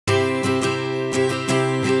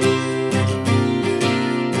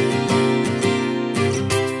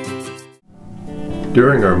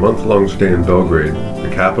During our month-long stay in Belgrade,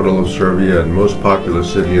 the capital of Serbia and most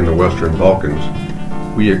populous city in the Western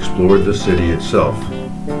Balkans, we explored the city itself.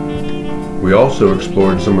 We also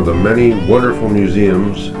explored some of the many wonderful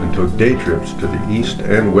museums and took day trips to the east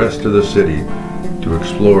and west of the city to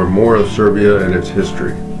explore more of Serbia and its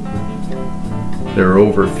history. There are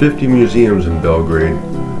over 50 museums in Belgrade,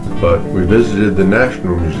 but we visited the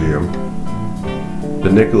National Museum, the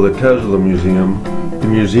Nikola Tesla Museum, the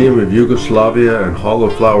Museum of Yugoslavia and Hall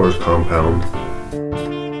of Flowers compound,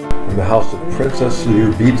 and the House of Princess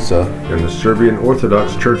Ljubica and the Serbian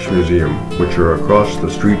Orthodox Church Museum, which are across the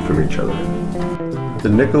street from each other. The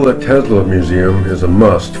Nikola Tesla Museum is a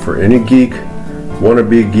must for any geek,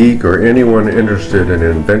 wannabe geek, or anyone interested in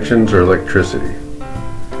inventions or electricity.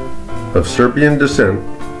 Of Serbian descent,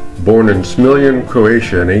 born in Smiljan,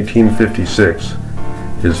 Croatia in 1856,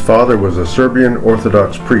 his father was a Serbian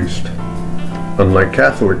Orthodox priest. Unlike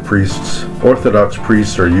Catholic priests, Orthodox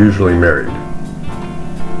priests are usually married.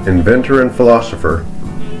 Inventor and philosopher,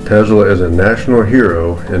 Tesla is a national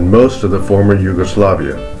hero in most of the former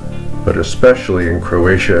Yugoslavia, but especially in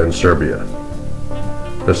Croatia and Serbia.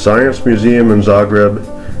 The Science Museum in Zagreb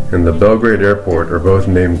and the Belgrade Airport are both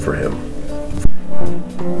named for him.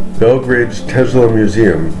 Belgrade's Tesla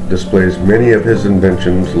Museum displays many of his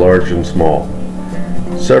inventions, large and small.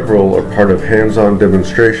 Several are part of hands-on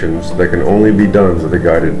demonstrations that can only be done with a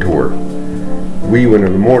guided tour. We went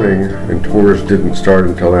in the morning and tours didn't start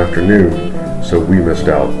until afternoon, so we missed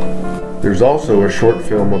out. There's also a short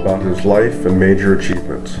film about his life and major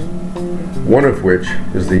achievements, one of which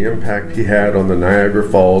is the impact he had on the Niagara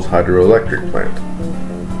Falls hydroelectric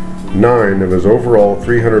plant. 9 of his overall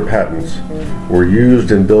 300 patents were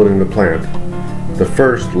used in building the plant, the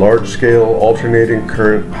first large-scale alternating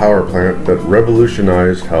current power plant that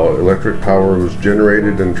revolutionized how electric power was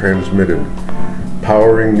generated and transmitted,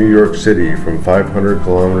 powering New York City from 500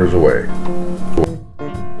 kilometers away.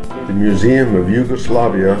 The Museum of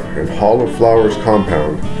Yugoslavia and Hall of Flowers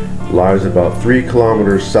compound lies about 3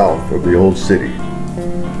 kilometers south of the old city,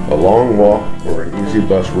 a long walk or an easy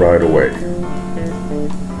bus ride away.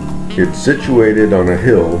 It's situated on a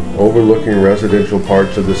hill overlooking residential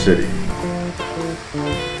parts of the city.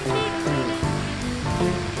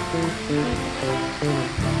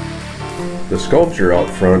 The sculpture out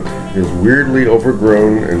front is weirdly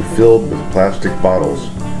overgrown and filled with plastic bottles,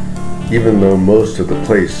 even though most of the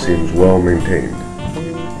place seems well maintained.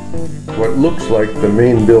 What looks like the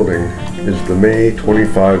main building is the May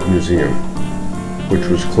 25 Museum, which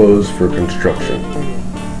was closed for construction.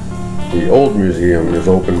 The old museum is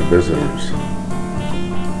open to visitors.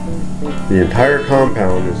 The entire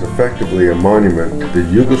compound is effectively a monument to the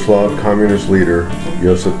Yugoslav communist leader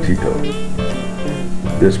Josip Tito.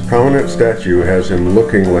 This prominent statue has him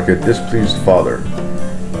looking like a displeased father,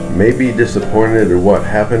 maybe disappointed at what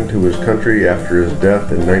happened to his country after his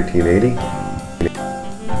death in 1980.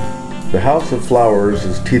 The House of Flowers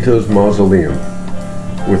is Tito's mausoleum,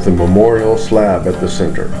 with a memorial slab at the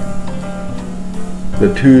center.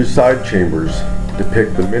 The 2 side chambers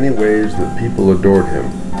depict the many ways that people adored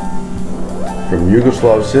him, from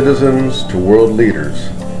Yugoslav citizens to world leaders,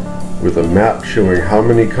 with a map showing how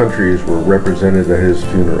many countries were represented at his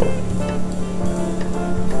funeral.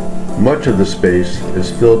 Much of the space is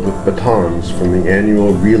filled with batons from the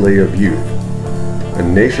annual Relay of Youth, a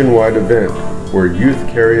nationwide event where youth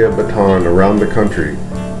carry a baton around the country,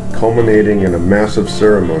 culminating in a massive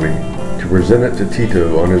ceremony to present it to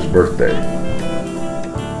Tito on his birthday.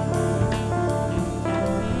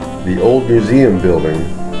 The old museum building,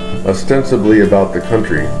 ostensibly about the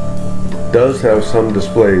country, does have some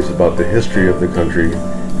displays about the history of the country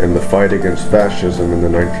and the fight against fascism in the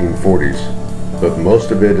 1940s, but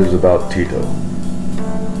most of it is about Tito.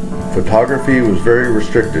 Photography was very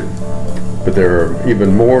restricted, but there are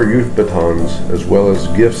even more youth batons as well as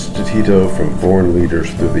gifts to Tito from foreign leaders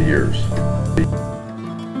through the years.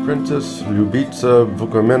 Princess Ljubica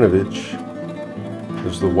Vukomanović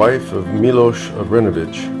is the wife of Miloš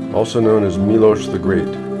Obrenović, also known as Miloš the Great,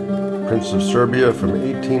 Prince of Serbia from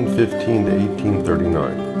 1815 to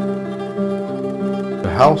 1839. The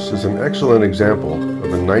house is an excellent example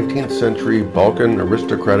of a 19th century Balkan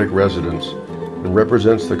aristocratic residence and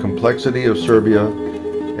represents the complexity of Serbia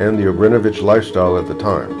and the Obrenović lifestyle at the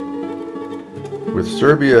time. With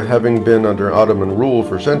Serbia having been under Ottoman rule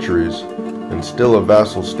for centuries and still a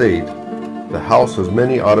vassal state, the house has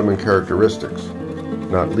many Ottoman characteristics,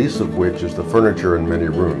 not least of which is the furniture in many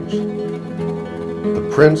rooms. The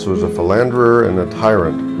prince was a philanderer and a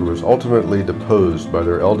tyrant who was ultimately deposed by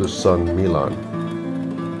their eldest son Milan.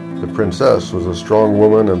 The princess was a strong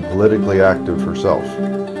woman and politically active herself.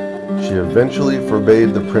 She eventually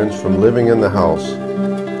forbade the prince from living in the house,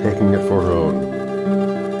 taking it for her own.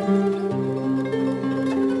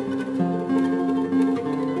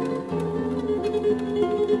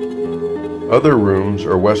 Other rooms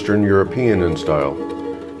are Western European in style.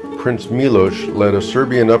 Prince Miloš led a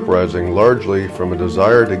Serbian uprising largely from a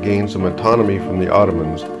desire to gain some autonomy from the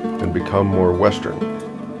Ottomans and become more Western.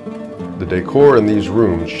 The decor in these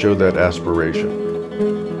rooms show that aspiration.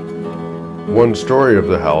 One story of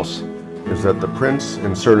the house is that the prince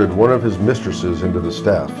inserted one of his mistresses into the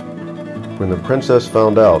staff. When the princess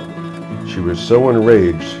found out, she was so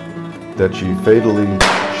enraged that she fatally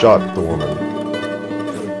shot the woman.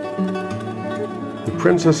 The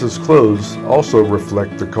princess's clothes also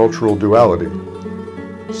reflect the cultural duality.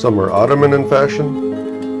 Some are Ottoman in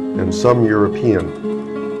fashion, and some European.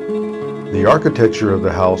 The architecture of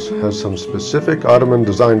the house has some specific Ottoman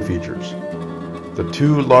design features. The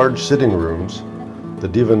two large sitting rooms, the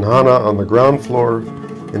divanhana on the ground floor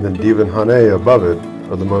and the divanhane above it,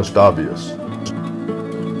 are the most obvious.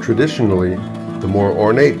 Traditionally, the more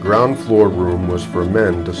ornate ground floor room was for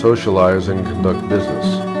men to socialize and conduct business.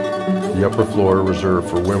 The upper floor reserved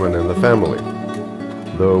for women and the family,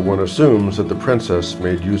 though one assumes that the princess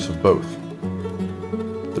made use of both.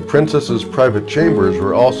 The princess's private chambers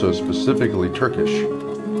were also specifically Turkish.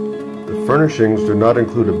 The furnishings do not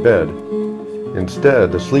include a bed.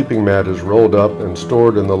 Instead, the sleeping mat is rolled up and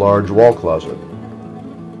stored in the large wall closet.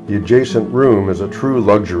 The adjacent room is a true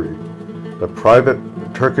luxury, a private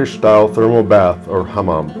Turkish-style thermal bath or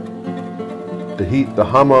hammam. To heat the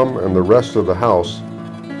hammam and the rest of the house,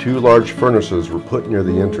 two large furnaces were put near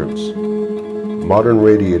the entrance. Modern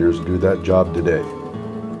radiators do that job today.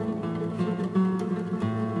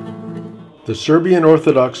 The Serbian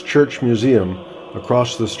Orthodox Church Museum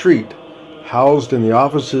across the street, housed in the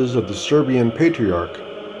offices of the Serbian Patriarch,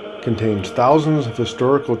 contains thousands of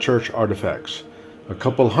historical church artifacts, a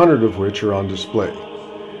couple hundred of which are on display.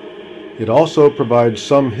 It also provides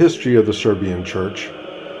some history of the Serbian Church,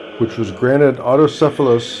 which was granted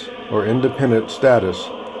autocephalous or independent status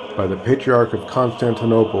by the Patriarch of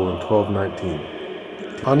Constantinople in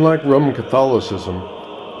 1219. Unlike Roman Catholicism,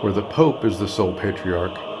 where the Pope is the sole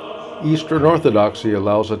Patriarch, Eastern Orthodoxy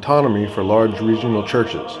allows autonomy for large regional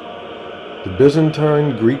churches. The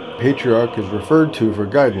Byzantine Greek Patriarch is referred to for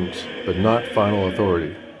guidance, but not final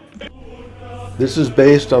authority. This is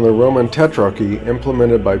based on the Roman Tetrarchy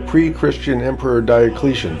implemented by pre-Christian Emperor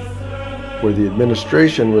Diocletian, where the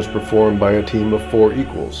administration was performed by a team of 4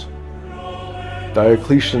 equals.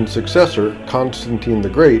 Diocletian's successor, Constantine the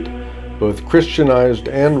Great, both Christianized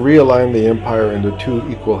and realigned the empire into 2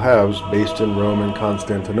 equal halves based in Rome and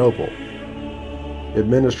Constantinople.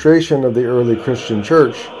 Administration of the early Christian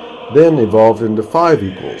Church then evolved into 5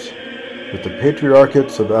 equals, with the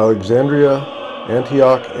Patriarchates of Alexandria,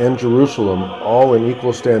 Antioch, and Jerusalem all in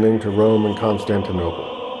equal standing to Rome and Constantinople.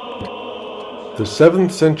 The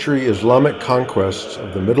 7th century Islamic conquests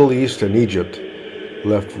of the Middle East and Egypt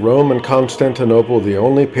left Rome and Constantinople the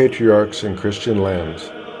only patriarchs in Christian lands.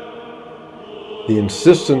 The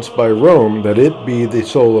insistence by Rome that it be the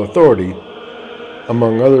sole authority,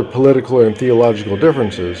 among other political and theological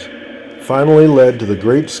differences, finally led to the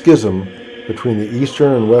Great Schism between the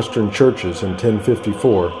Eastern and Western churches in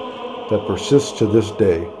 1054 that persists to this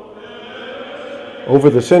day. Over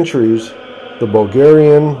the centuries, the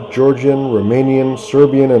Bulgarian, Georgian, Romanian,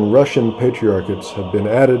 Serbian, and Russian patriarchates have been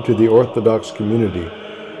added to the Orthodox community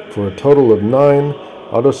for a total of 9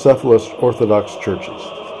 autocephalous Orthodox churches.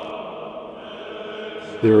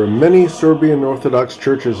 There are many Serbian Orthodox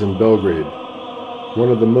churches in Belgrade.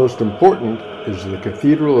 One of the most important is the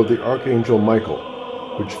Cathedral of the Archangel Michael,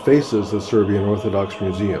 which faces the Serbian Orthodox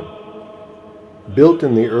Museum. Built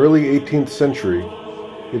in the early 18th century,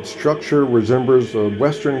 its structure resembles a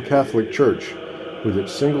Western Catholic church with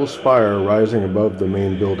its single spire rising above the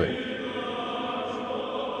main building.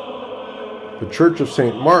 The Church of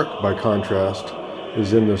St. Mark, by contrast,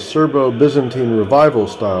 is in the Serbo-Byzantine revival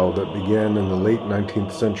style that began in the late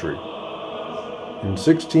 19th century. In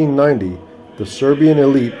 1690, the Serbian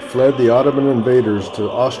elite fled the Ottoman invaders to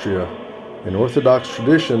Austria, and Orthodox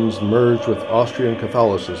traditions merged with Austrian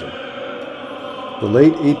Catholicism. The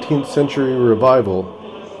late 18th century revival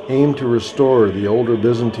aimed to restore the older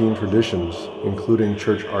Byzantine traditions, including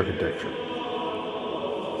church architecture.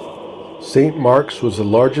 St. Mark's was the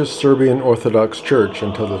largest Serbian Orthodox church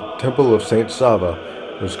until the Temple of St.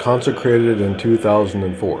 Sava was consecrated in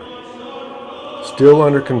 2004. Still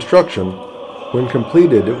under construction, when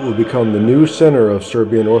completed it will become the new center of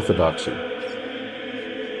Serbian Orthodoxy.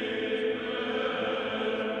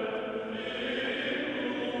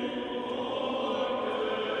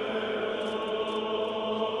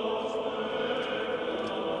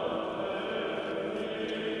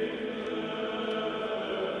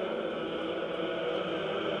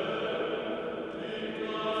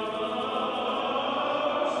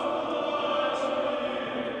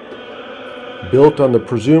 built on the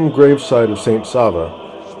presumed gravesite of Saint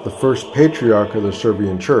Sava, the first patriarch of the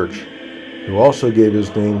Serbian Church, who also gave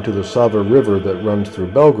his name to the Sava River that runs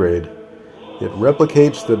through Belgrade, it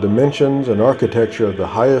replicates the dimensions and architecture of the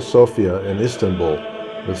Hagia Sophia in Istanbul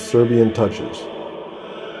with Serbian touches.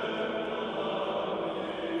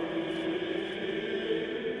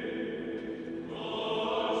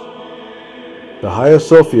 The Hagia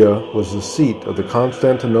Sophia was the seat of the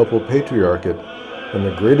Constantinople Patriarchate and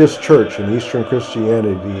the greatest church in Eastern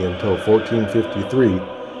Christianity until 1453,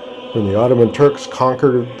 when the Ottoman Turks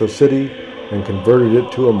conquered the city and converted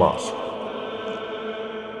it to a mosque.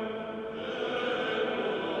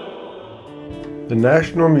 The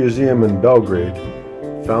National Museum in Belgrade,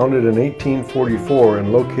 founded in 1844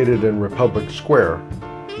 and located in Republic Square,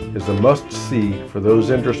 is a must-see for those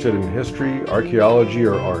interested in history, archaeology,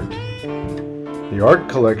 or art. The art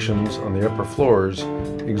collections on the upper floors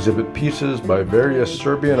exhibit pieces by various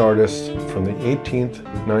Serbian artists from the 18th,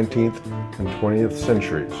 19th, and 20th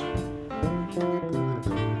centuries.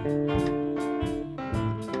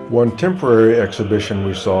 One temporary exhibition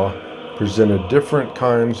we saw presented different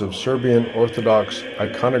kinds of Serbian Orthodox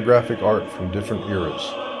iconographic art from different eras.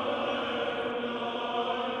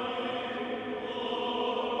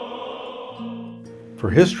 For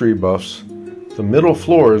history buffs, the middle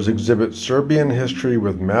floors exhibit Serbian history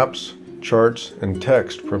with maps, charts, and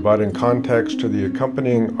text providing context to the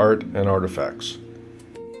accompanying art and artifacts.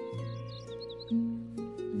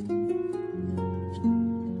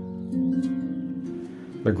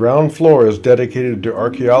 The ground floor is dedicated to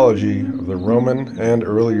archaeology of the Roman and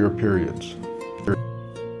earlier periods.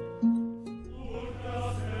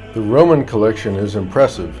 The Roman collection is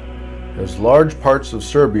impressive, as large parts of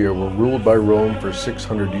Serbia were ruled by Rome for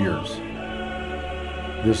 600 years.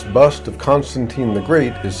 This bust of Constantine the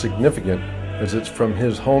Great is significant as it's from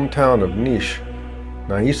his hometown of Niš,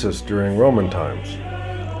 Naissus during Roman times.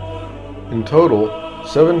 In total,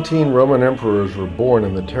 17 Roman emperors were born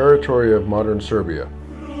in the territory of modern Serbia,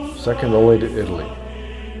 second only to Italy.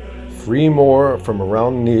 3 more from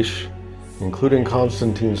around Niš, including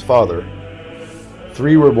Constantine's father.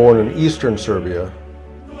 3 were born in eastern Serbia.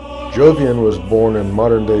 Jovian was born in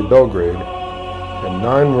modern-day Belgrade, and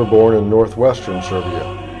 9 were born in northwestern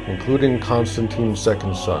Serbia, including Constantine's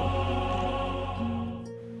second son.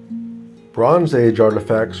 Bronze Age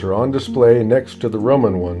artifacts are on display next to the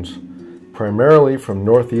Roman ones, primarily from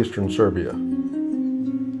northeastern Serbia.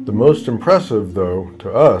 The most impressive, though,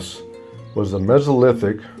 to us, was the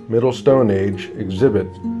Mesolithic Middle Stone Age exhibit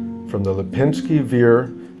from the Lipinski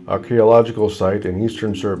Vir archaeological site in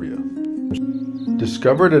eastern Serbia.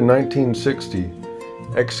 Discovered in 1960,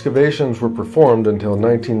 excavations were performed until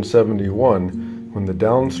 1971, when the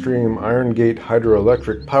downstream Iron Gate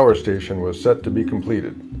hydroelectric power station was set to be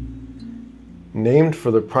completed. Named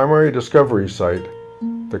for the primary discovery site,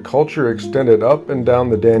 the culture extended up and down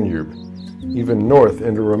the Danube, even north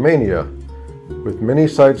into Romania, with many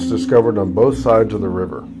sites discovered on both sides of the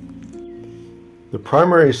river. The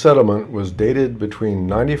primary settlement was dated between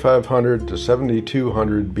 9500 to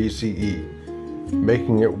 7200 BCE,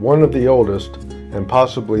 making it one of the oldest, and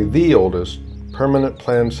possibly the oldest, permanent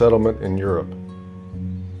planned settlement in Europe.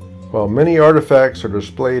 While many artifacts are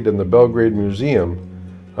displayed in the Belgrade Museum,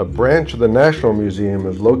 a branch of the National Museum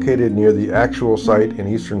is located near the actual site in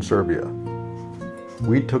eastern Serbia.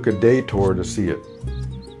 We took a day tour to see it.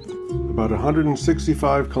 About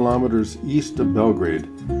 165 kilometers east of Belgrade,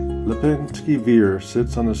 Lipinski Vir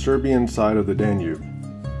sits on the Serbian side of the Danube.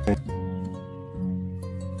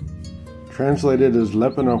 Translated as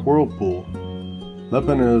Lepina Whirlpool,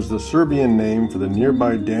 Lepina is the Serbian name for the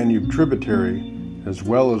nearby Danube tributary, as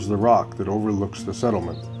well as the rock that overlooks the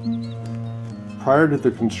settlement. Prior to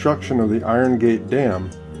the construction of the Iron Gate Dam,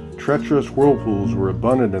 treacherous whirlpools were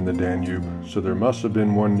abundant in the Danube, so there must have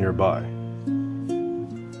been one nearby.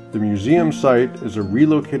 The museum site is a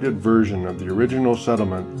relocated version of the original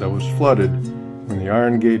settlement that was flooded when the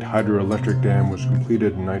Iron Gate hydroelectric dam was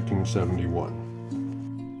completed in 1971.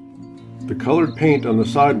 The colored paint on the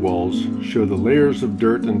sidewalls show the layers of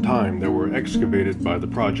dirt and time that were excavated by the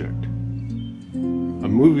project. A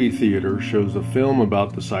movie theater shows a film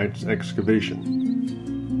about the site's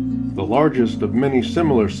excavation. The largest of many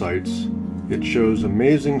similar sites, it shows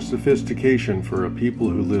amazing sophistication for a people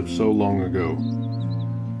who lived so long ago.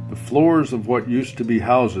 The floors of what used to be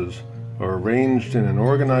houses are arranged in an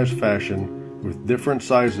organized fashion with different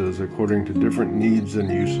sizes according to different needs and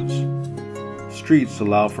uses. Streets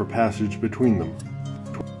allow for passage between them.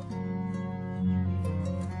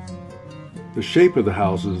 The shape of the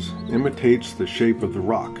houses imitates the shape of the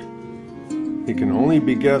rock. It can only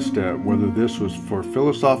be guessed at whether this was for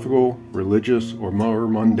philosophical, religious, or more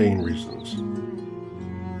mundane reasons.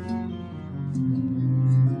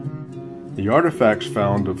 The artifacts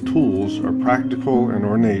found of tools are practical and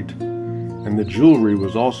ornate, and the jewelry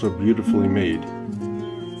was also beautifully made.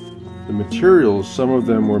 The materials some of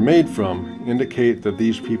them were made from indicate that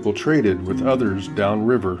these people traded with others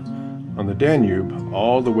downriver on the Danube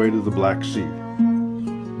all the way to the Black Sea.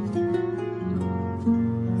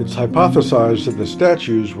 It's hypothesized that the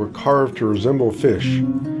statues were carved to resemble fish,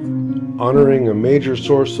 honoring a major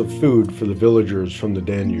source of food for the villagers from the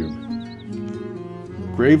Danube.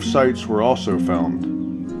 Grave sites were also found.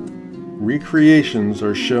 Recreations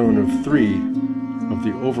are shown of 3 of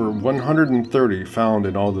the over 130 found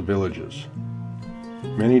in all the villages.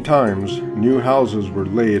 Many times, new houses were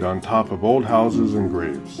laid on top of old houses and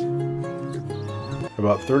graves.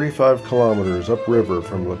 About 35 kilometers upriver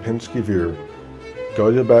from Lipinski Vir,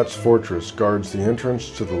 Golubats Fortress guards the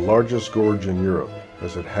entrance to the largest gorge in Europe,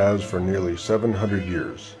 as it has for nearly 700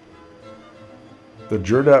 years. The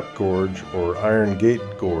Jurdap Gorge, or Iron Gate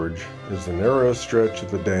Gorge, is the narrowest stretch of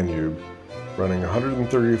the Danube, running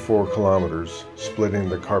 134 kilometers, splitting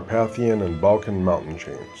the Carpathian and Balkan mountain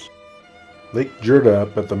chains. Lake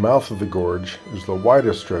Jurdap at the mouth of the gorge is the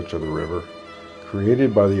widest stretch of the river,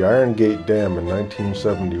 created by the Iron Gate Dam in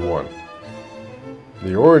 1971.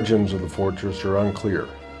 The origins of the fortress are unclear.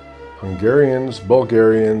 Hungarians,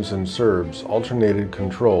 Bulgarians, and Serbs alternated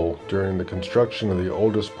control during the construction of the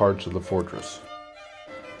oldest parts of the fortress.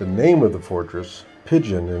 The name of the fortress,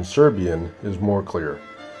 Pigeon in Serbian, is more clear,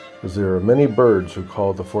 as there are many birds who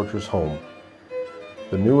call the fortress home.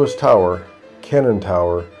 The newest tower, Cannon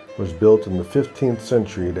Tower, was built in the 15th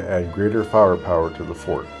century to add greater firepower to the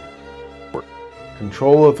fort.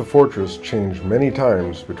 Control of the fortress changed many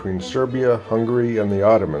times between Serbia, Hungary, and the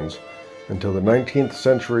Ottomans until the 19th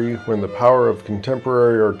century, when the power of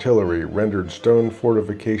contemporary artillery rendered stone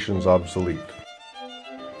fortifications obsolete.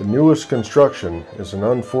 The newest construction is an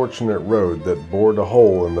unfortunate road that bored a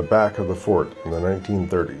hole in the back of the fort in the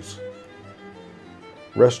 1930s.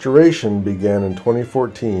 Restoration began in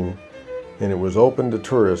 2014, and it was open to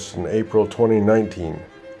tourists in April 2019,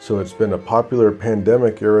 so it's been a popular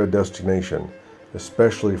pandemic-era destination,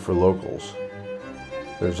 especially for locals.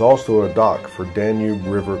 There's also a dock for Danube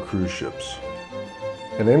River cruise ships.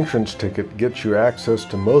 An entrance ticket gets you access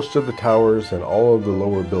to most of the towers and all of the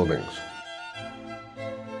lower buildings.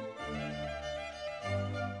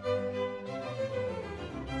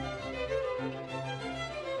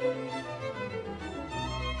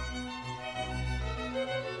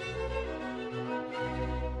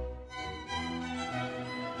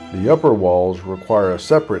 The upper walls require a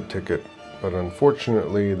separate ticket, but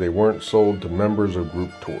unfortunately they weren't sold to members of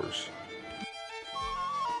group tours.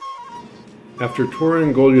 After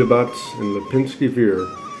touring Golubats and Lipinski Vir,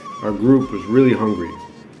 our group was really hungry,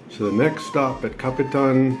 so the next stop at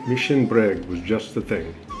Kapitan Mishin Breg was just the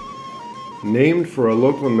thing. Named for a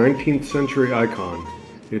local 19th century icon,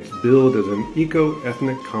 it's billed as an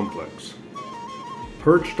eco-ethnic complex.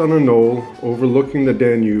 Perched on a knoll overlooking the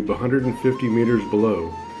Danube 150 meters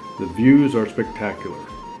below, the views are spectacular.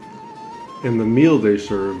 And the meal they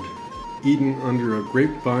served, eaten under a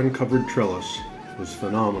grapevine-covered trellis, was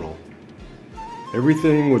phenomenal.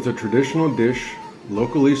 Everything was a traditional dish,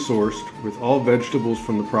 locally sourced, with all vegetables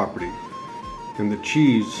from the property, and the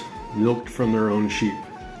cheese milked from their own sheep.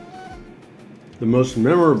 The most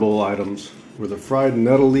memorable items were the fried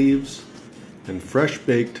nettle leaves and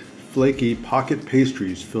fresh-baked, flaky pocket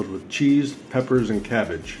pastries filled with cheese, peppers, and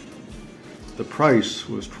cabbage. The price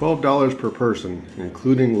was $12 per person,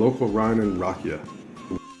 including local wine and rakia.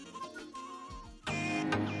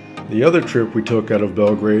 The other trip we took out of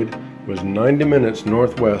Belgrade was 90 minutes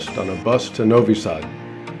northwest on a bus to Novi Sad,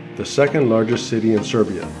 the second largest city in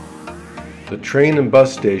Serbia. The train and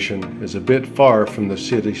bus station is a bit far from the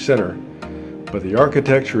city center, but the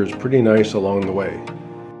architecture is pretty nice along the way.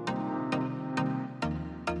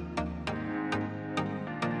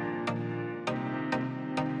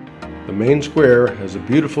 The main square has a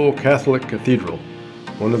beautiful Catholic cathedral,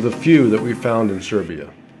 one of the few that we found in Serbia.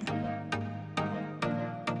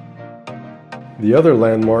 The other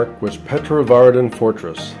landmark was Petrovaradin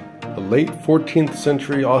Fortress, a late 14th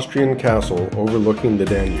century Austrian castle overlooking the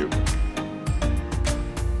Danube.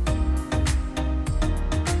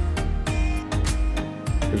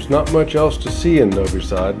 There's not much else to see in Novi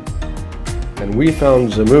Sad, and we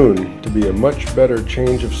found Zemun to be a much better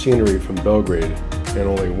change of scenery from Belgrade, and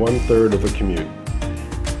only 1/3 of the commute.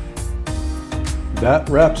 That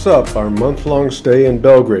wraps up our month-long stay in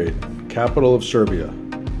Belgrade, capital of Serbia.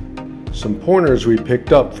 Some pointers we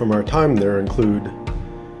picked up from our time there include: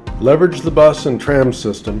 leverage the bus and tram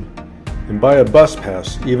system, and buy a bus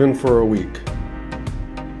pass even for a week.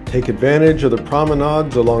 Take advantage of the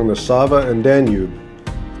promenades along the Sava and Danube,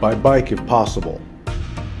 by bike if possible.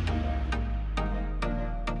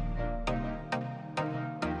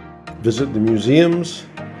 Visit the museums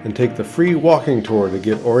and take the free walking tour to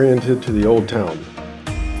get oriented to the old town.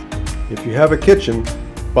 If you have a kitchen,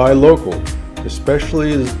 buy local,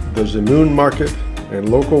 especially the Zemun market and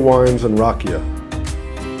local wines and rakia.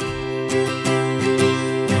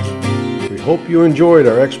 We hope you enjoyed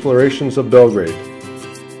our explorations of Belgrade.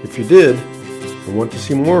 If you did and want to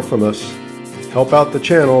see more from us, help out the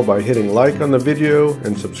channel by hitting like on the video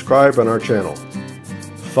and subscribe on our channel.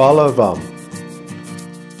 Hvala vam!